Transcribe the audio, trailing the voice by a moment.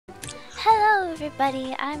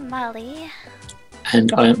everybody, I'm Molly.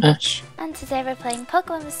 And I am Ash. And today we're playing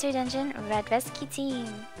Pokémon Mystery Dungeon Red Rescue Team.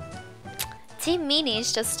 Team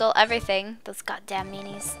Meanies just stole everything. Those goddamn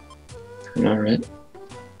meanies. Alright.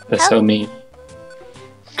 They're so mean.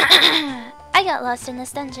 I got lost in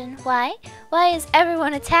this dungeon. Why? Why is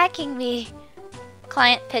everyone attacking me?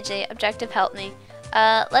 Client Pidgey, objective help me.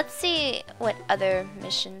 Let's see what other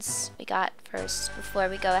missions we got first before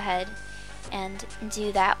we go ahead and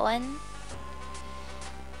do that one.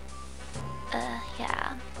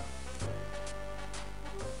 Yeah.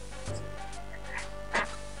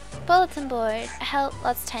 Bulletin board. Help,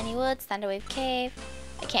 lots of tiny woods, Thunderwave Cave.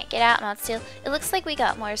 I can't get out, Mount Steel. It looks like we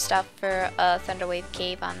got more stuff for Thunderwave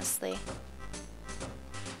Cave, honestly.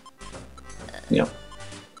 Yep.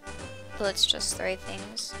 Well, it's just 3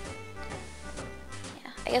 things.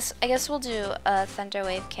 Yeah, I guess we'll do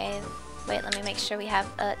Thunderwave Cave. Wait, let me make sure we have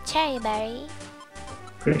a cherry berry.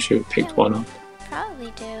 Pretty sure we picked one up.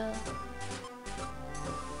 Probably do.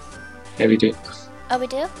 Yeah, we do. Oh, we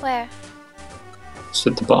do? Where? It's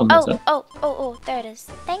at the bottom of that. Oh, there it is.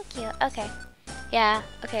 Thank you. Okay. Yeah,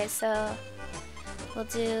 okay, so we'll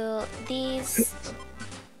do these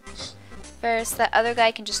first. That other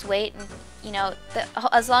guy can just wait and, you know,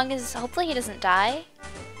 as long as, hopefully he doesn't die,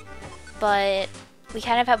 but we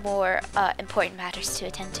kind of have more important matters to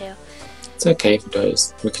attend to. It's okay if he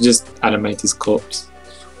dies. We can just animate his corpse.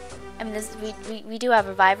 I mean, we do have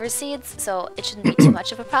reviver seeds, so it shouldn't be too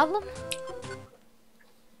much of a problem.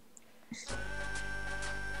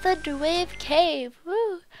 Thunderwave Cave,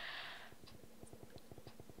 woo!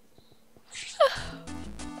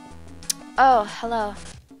 Oh, hello.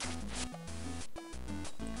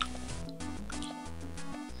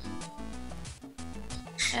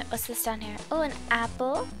 What's this down here? Oh, an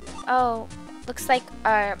apple. Oh, looks like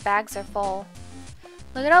our bags are full.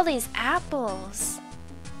 Look at all these apples.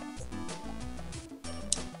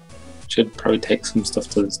 Should probably take some stuff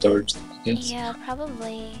to the storage, I guess. Yeah,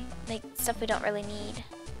 probably. Like, stuff we don't really need.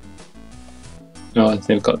 No,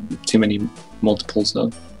 they've got too many multiples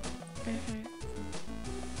though.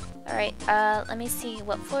 Alright, let me see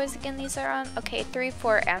what floors again these are on. Okay, 3,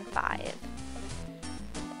 4, and 5.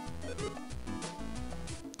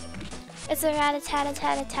 It's a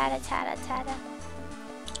rat-a-tat-a-tat-a-tat-a-tat-a-tat-a.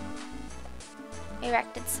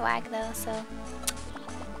 Erected swag though, so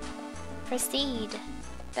proceed.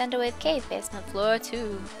 Thunderwave Cave, basement floor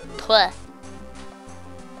 2. Twah.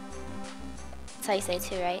 That's how you say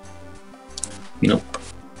 2, right? Nope.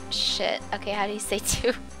 Shit. Okay, how do you say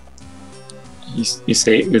 2? You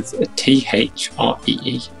say it with a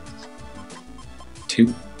T-H-R-E-E.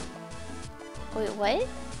 2. Wait, what?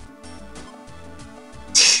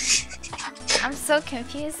 I'm so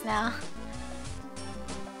confused now.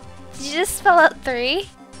 Did you just spell out 3?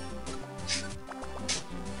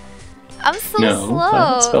 I'm so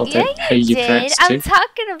slow. Yeah, you did. I'm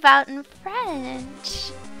talking about in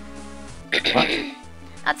French. What?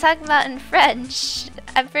 I'm talking about in French.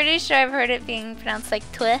 I'm pretty sure I've heard it being pronounced like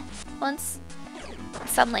 "toi" once.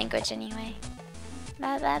 Some language, anyway.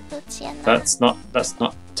 That's not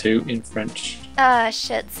 2 in French. Ah,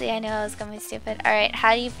 shit. See, I knew I was gonna be stupid. All right,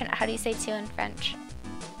 how do you say 2 in French?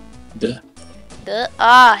 Duh. Duh.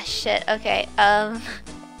 Ah, shit. Okay. I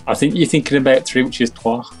think you're thinking about 3, which is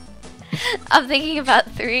trois. I'm thinking about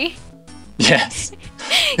 3. Yes.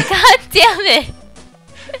 God damn it.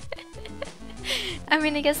 I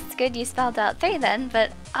mean, I guess it's good you spelled out 3 then,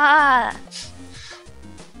 but I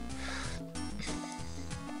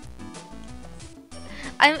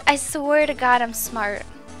swear to God, I'm smart.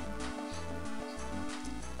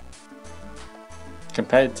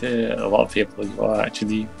 Compared to a lot of people, you are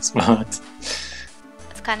actually smart.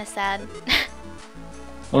 It's kind of sad. I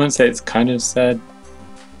wouldn't say it's kind of sad,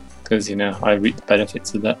 because, you know, I reap the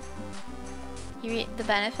benefits of that. You reap the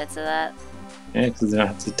benefits of that? Yeah, because I don't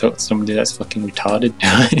have to talk to somebody that's fucking retarded.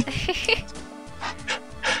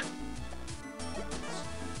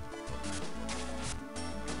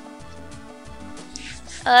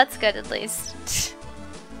 Oh, that's good at least.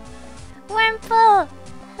 Wurmple!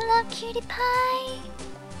 Hello, cutie pie!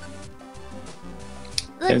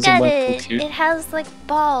 Look at it! Cute. It has like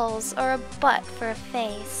balls or a butt for a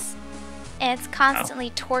face. And it's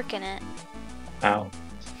constantly twerking it. Ow.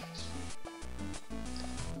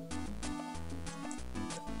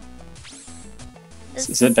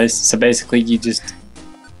 So basically you just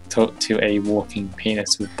talk to a walking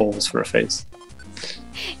penis with balls for a face.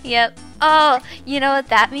 Yep. Oh, you know what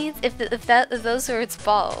that means? If those were its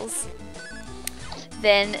balls,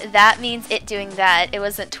 then that means it doing that. It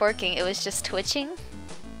wasn't twerking, it was just twitching.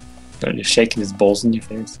 You're shaking his balls in your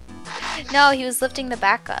face. No, he was lifting the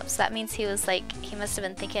back up, so that means he was like, he must have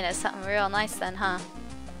been thinking of something real nice then, huh?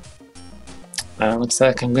 Looks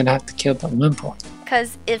like I'm gonna have to kill that Wurmple.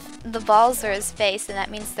 Because if the balls are his face, then that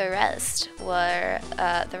means the rest were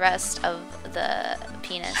the rest of the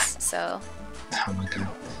penis, so... Oh my god.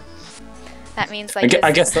 That means like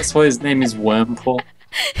I guess that's why his name is Wurmple.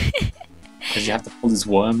 Because you have to pull his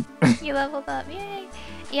worm. You leveled up, yay!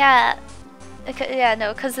 Yeah, yeah,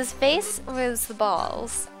 no, because his face was the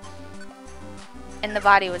balls, and the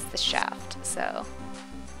body was the shaft. So.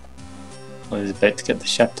 Well, he's about to get the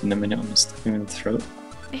shaft in a minute. I'm gonna stick him in the throat.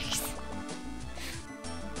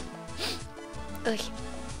 Ugh.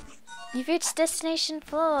 You've reached destination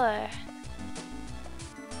 4.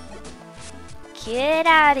 Get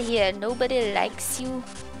out of here! Nobody likes you,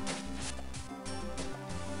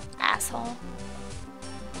 asshole.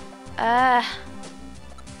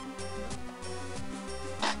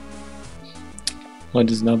 Why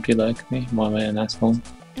does nobody like me? Why am I an asshole?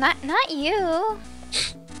 Not you.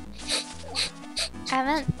 I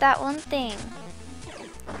meant that one thing.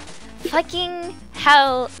 Fucking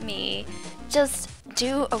help me. Just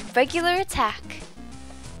do a regular attack,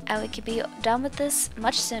 and we could be done with this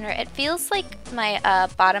much sooner. It feels like my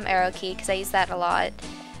bottom arrow key, because I use that a lot.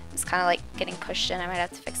 It's kind of like getting pushed in. I might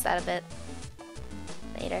have to fix that a bit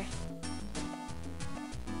later.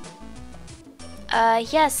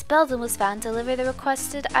 Yes, Beldum was found. Deliver the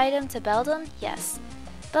requested item to Beldum? Yes.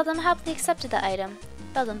 Beldum happily accepted the item.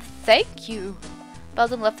 Beldum, thank you.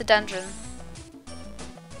 Beldum left the dungeon.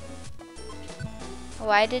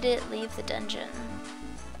 Why did it leave the dungeon?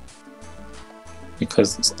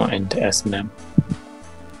 Because it's not into S&M.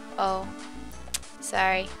 Oh.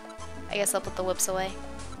 Sorry. I guess I'll put the whips away.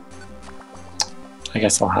 I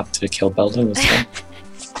guess I'll have to kill Beldum as well.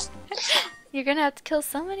 You're gonna have to kill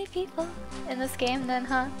so many people in this game then,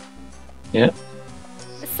 huh? Yeah.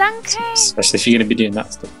 Sankei! Especially if you're gonna be doing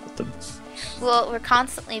that stuff with them. Well, we're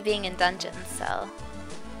constantly being in dungeons, so...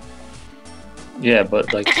 Yeah,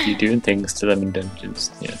 but like you're doing things to them in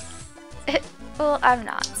dungeons, yeah. Well, I'm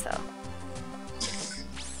not, so...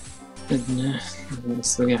 And, we're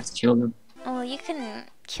still gonna have to kill them. Well, you can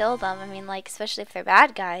kill them, I mean, like, especially if they're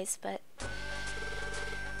bad guys, but...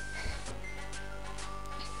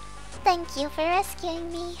 Thank you for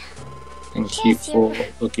rescuing me. Thank you for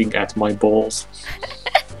looking at my balls.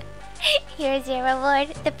 Here's your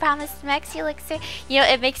reward, the promised max elixir. You know,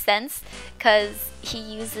 it makes sense, because he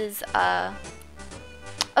uses,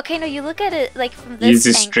 Okay, no, you look at it, like, from this angle. Use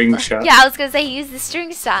a string shot. Yeah, I was gonna say he used the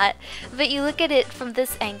string shot, but you look at it from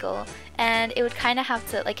this angle, and it would kind of have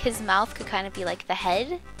to, like, his mouth could kind of be like the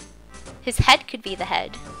head. His head could be the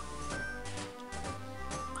head.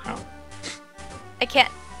 Wow. I can't...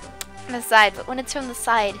 on the side, but when it's from the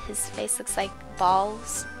side, his face looks like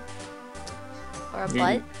balls. Or a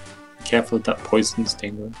butt. Careful with that poison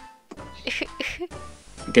sting.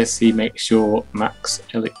 I guess he makes your max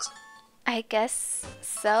elixir. I guess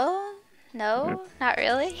so? No? Not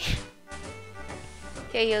really?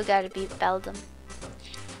 Here you gotta be Beldum.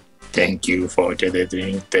 Thank you for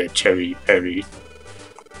delivering the cherry berry.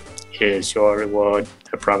 Here's your reward,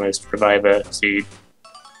 the promised reviver seed.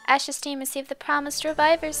 Ash's team received the promised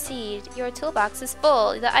reviver seed. Your toolbox is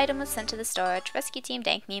full. The item was sent to the storage. Rescue team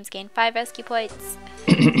Dank Memes gained 5 rescue points.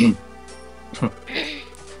 Thank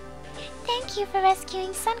you for rescuing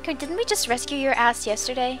Sunkern, didn't we just rescue your ass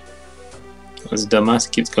yesterday? This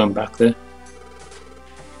dumbass keeps going back there.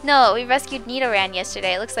 No, we rescued Nidoran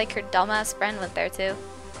yesterday. It looks like her dumbass friend went there too.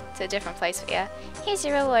 To a different place, but yeah. Here's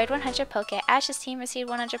your reward, 100 Poke. Ash's team received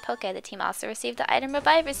 100 Poke. The team also received the item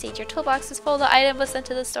Reviver Seed. Your toolbox was full. The item was sent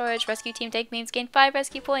to the storage. Rescue team Dank Memes gained 5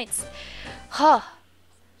 rescue points. Huh.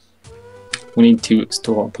 We need to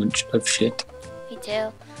store a bunch of shit. We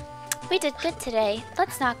do. We did good today.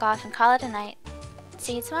 Let's knock off and call it a night.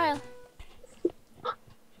 See you tomorrow.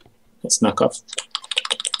 Let's knock off.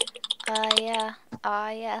 Yeah.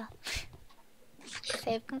 Yeah.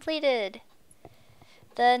 Save completed.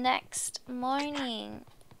 The next morning.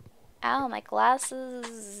 Ow, my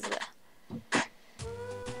glasses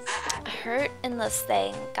hurt in this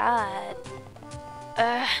thing. God.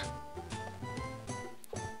 Ugh.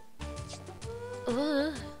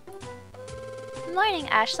 Ooh. Morning,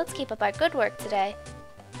 Ash. Let's keep up our good work today.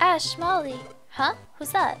 Ash, Molly. Huh?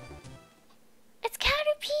 Who's that? It's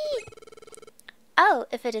Caterpie! Oh,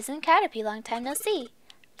 if it isn't Caterpie, long time no see.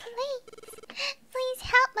 Please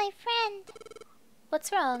help my friend.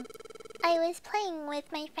 What's wrong? I was playing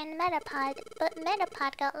with my friend Metapod, but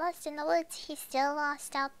Metapod got lost in the woods. He's still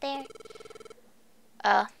lost out there.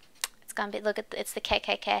 It's gonna be, look at, it's the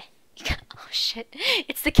KKK. Oh shit,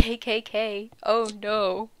 it's the KKK. Oh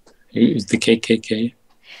no. Who's the KKK?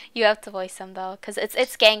 You have to voice him though, cause it's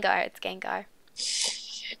Gengar. It's Gengar.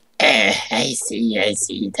 I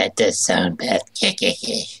see. That does sound bad.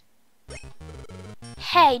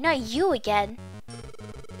 Hey, not you again.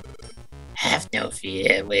 Have no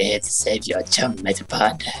fear, we're here to save your chum,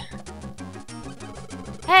 Metapod.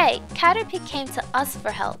 Hey, Caterpie came to us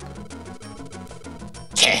for help.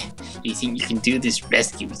 You think you can do this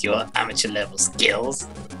rescue with your amateur level skills?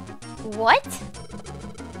 What?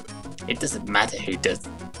 It doesn't matter who does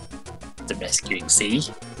the rescuing, see?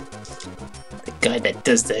 The guy that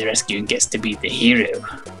does the rescuing gets to be the hero.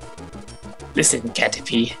 Listen,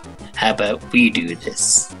 Caterpie, how about we do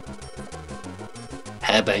this?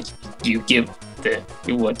 How about you give the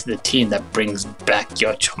reward to the team that brings back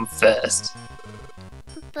your chum first?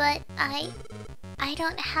 But I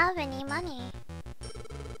don't have any money.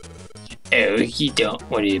 Oh, you don't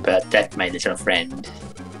worry about that, my little friend.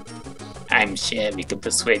 I'm sure we can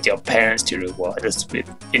persuade your parents to reward us with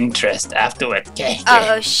interest afterward.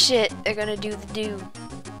 Oh shit, they're gonna do the do.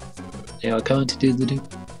 They are going to do the do.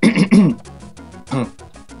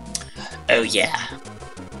 Oh yeah.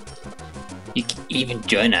 You can even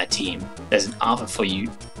join our team. There's an offer for you.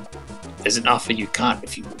 There's an offer you can't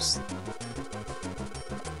refuse.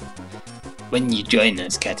 When you join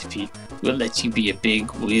us, Caterpie, we'll let you be a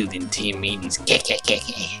big wielding team meanies.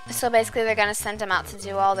 So basically they're gonna send him out to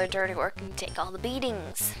do all their dirty work and take all the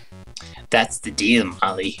beatings. That's the deal,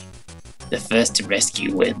 Molly. The first to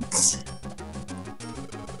rescue wins.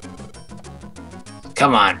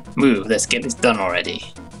 Come on, move, let's get this done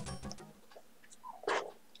already.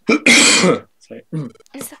 Sorry.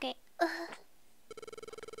 It's okay.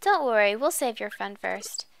 Don't worry, we'll save your friend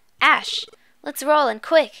first. Ash, let's roll and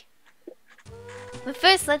quick. But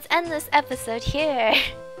first, let's end this episode here.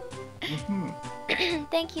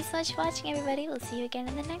 Thank you so much for watching, everybody. We'll see you again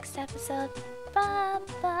in the next episode.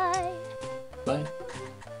 Bye-bye. Bye.